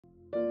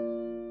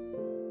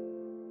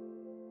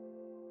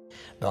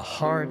The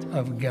heart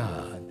of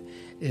God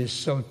is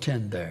so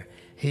tender.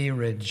 He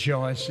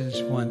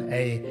rejoices when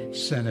a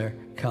sinner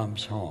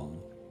comes home.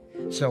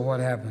 So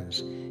what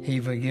happens? He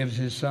forgives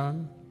his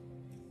son,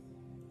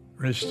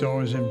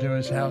 restores him to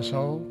his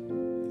household.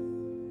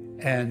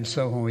 And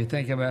so when we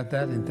think about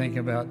that and think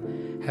about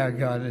how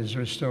God is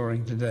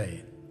restoring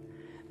today,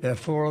 there are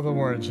four other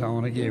words I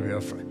want to give you,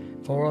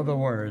 four other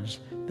words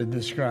that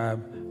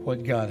describe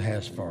what God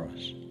has for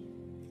us.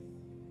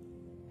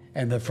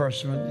 And the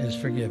first one is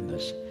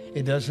forgiveness.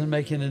 It doesn't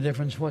make any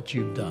difference what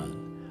you've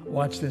done.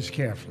 Watch this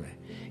carefully.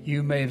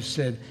 You may have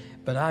said,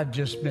 but I've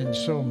just been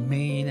so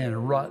mean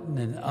and rotten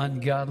and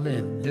ungodly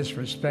and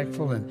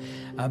disrespectful, and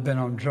I've been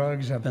on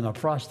drugs, I've been a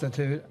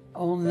prostitute.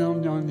 On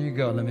and on you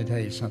go. Let me tell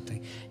you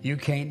something. You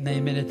can't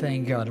name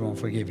anything God won't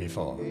forgive you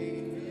for.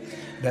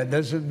 That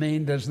doesn't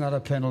mean there's not a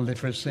penalty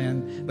for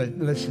sin, but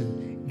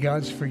listen,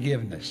 God's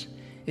forgiveness.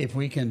 If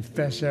we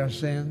confess our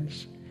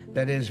sins,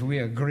 that is, we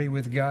agree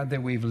with God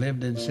that we've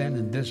lived in sin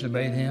and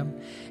disobeyed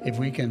Him. If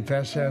we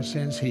confess our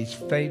sins, He's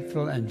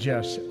faithful and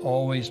just,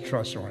 always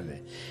trustworthy.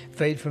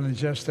 Faithful and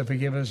just to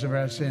forgive us of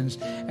our sins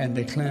and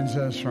to cleanse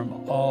us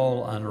from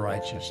all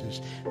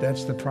unrighteousness.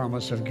 That's the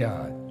promise of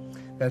God.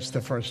 That's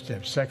the first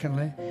step.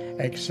 Secondly,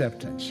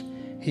 acceptance.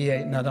 He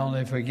not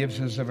only forgives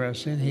us of our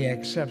sin, He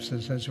accepts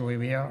us as who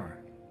we are.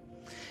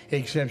 He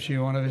accepts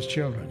you, one of His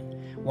children.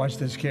 Watch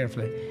this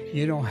carefully.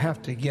 You don't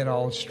have to get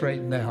all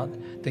straightened out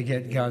to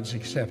get God's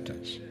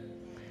acceptance.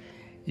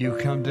 You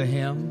come to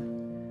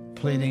Him,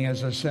 pleading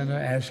as a sinner,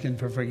 asking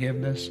for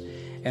forgiveness,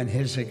 and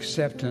His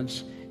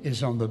acceptance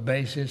is on the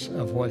basis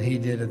of what He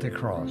did at the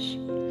cross.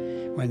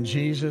 When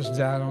Jesus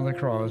died on the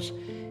cross,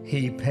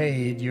 He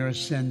paid your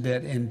sin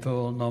debt in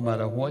full, no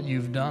matter what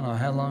you've done or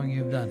how long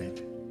you've done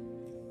it.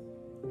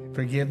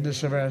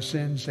 Forgiveness of our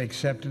sins,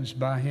 acceptance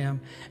by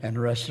Him,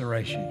 and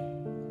restoration.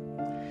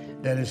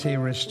 That is, He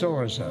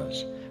restores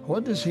us.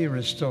 What does He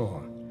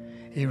restore?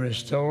 He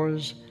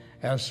restores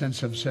our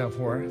sense of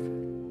self-worth.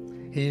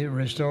 He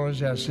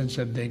restores our sense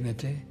of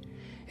dignity.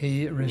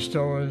 He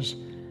restores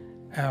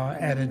our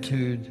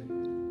attitude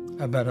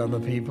about other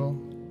people.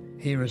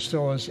 He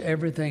restores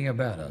everything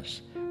about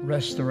us.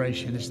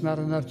 Restoration. It's not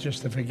enough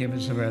just to forgive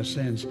us of our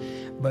sins,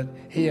 but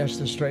He has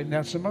to straighten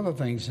out some other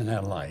things in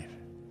our life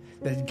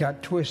that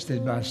got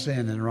twisted by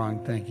sin and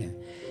wrong thinking.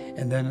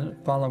 And then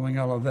following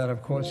all of that,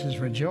 of course, is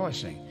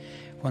rejoicing.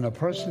 When a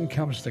person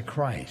comes to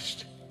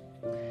Christ,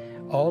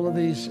 all of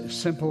these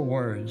simple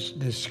words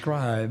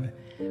describe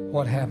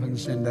what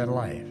happens in their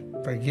life.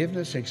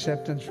 Forgiveness,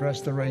 acceptance,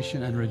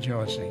 restoration, and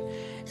rejoicing.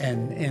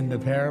 And in the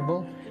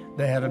parable,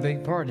 they had a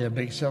big party, a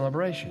big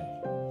celebration.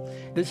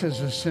 This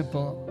is a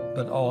simple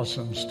but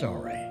awesome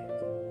story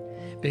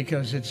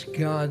because it's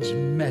God's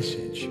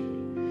message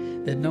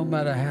that no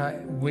matter how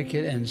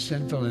wicked and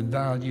sinful and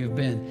vile you've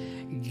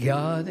been,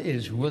 God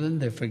is willing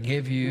to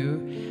forgive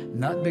you,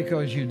 not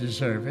because you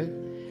deserve it,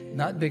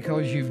 not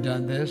because you've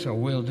done this or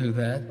will do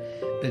that,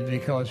 but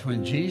because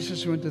when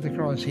Jesus went to the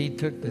cross, He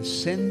took the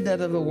sin debt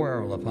of the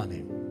world upon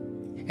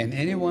Him. And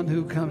anyone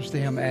who comes to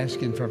Him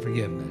asking for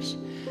forgiveness,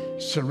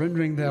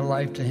 surrendering their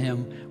life to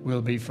Him,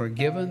 will be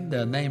forgiven,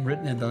 their name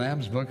written in the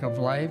Lamb's Book of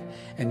Life,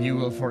 and you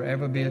will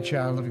forever be a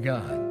child of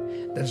God.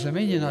 Doesn't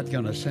mean you're not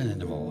going to sin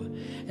anymore.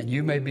 And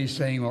you may be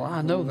saying, well,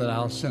 I know that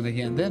I'll sin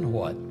again, then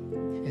what?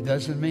 It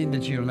doesn't mean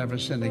that you'll never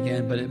sin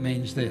again, but it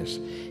means this.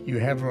 You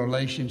have a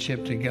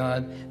relationship to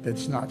God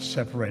that's not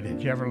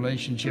separated. You have a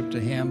relationship to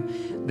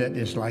Him that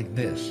is like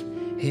this.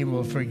 He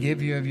will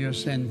forgive you of your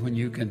sin when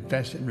you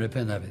confess it and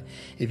repent of it.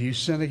 If you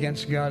sin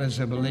against God as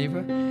a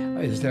believer,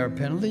 is there a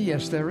penalty?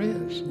 Yes, there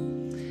is.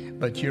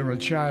 But you're a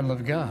child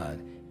of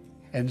God.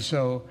 And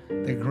so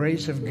the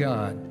grace of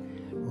God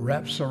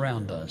wraps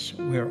around us.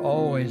 We're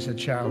always a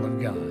child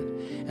of God.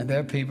 And there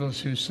are people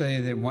who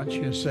say that once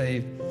you're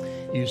saved,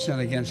 you sin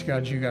against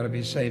God, you got to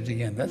be saved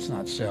again. That's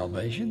not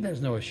salvation. There's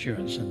no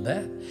assurance in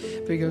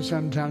that. Because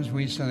sometimes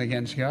we sin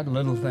against God,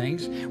 little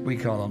things, we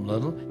call them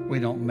little, we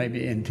don't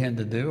maybe intend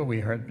to do, or we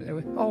hurt,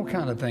 all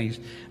kind of things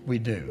we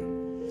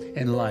do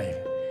in life.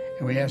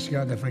 And we ask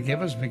God to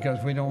forgive us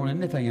because we don't want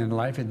anything in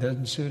life that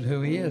doesn't suit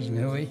who He is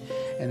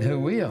and who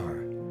we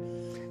are.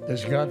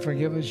 Does God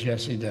forgive us?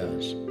 Yes, He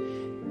does.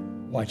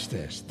 Watch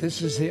this.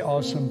 This is the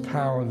awesome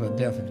power of the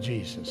death of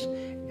Jesus.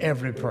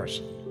 Every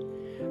person,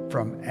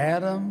 from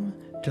Adam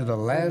to the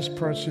last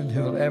person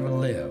who will ever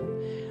live,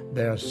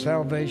 their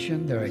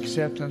salvation, their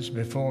acceptance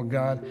before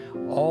God,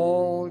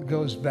 all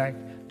goes back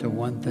to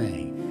one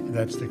thing, and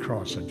that's the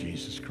cross of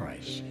Jesus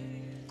Christ.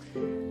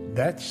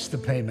 That's the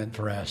payment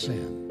for our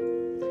sin.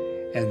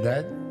 And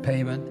that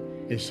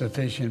payment is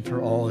sufficient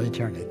for all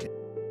eternity.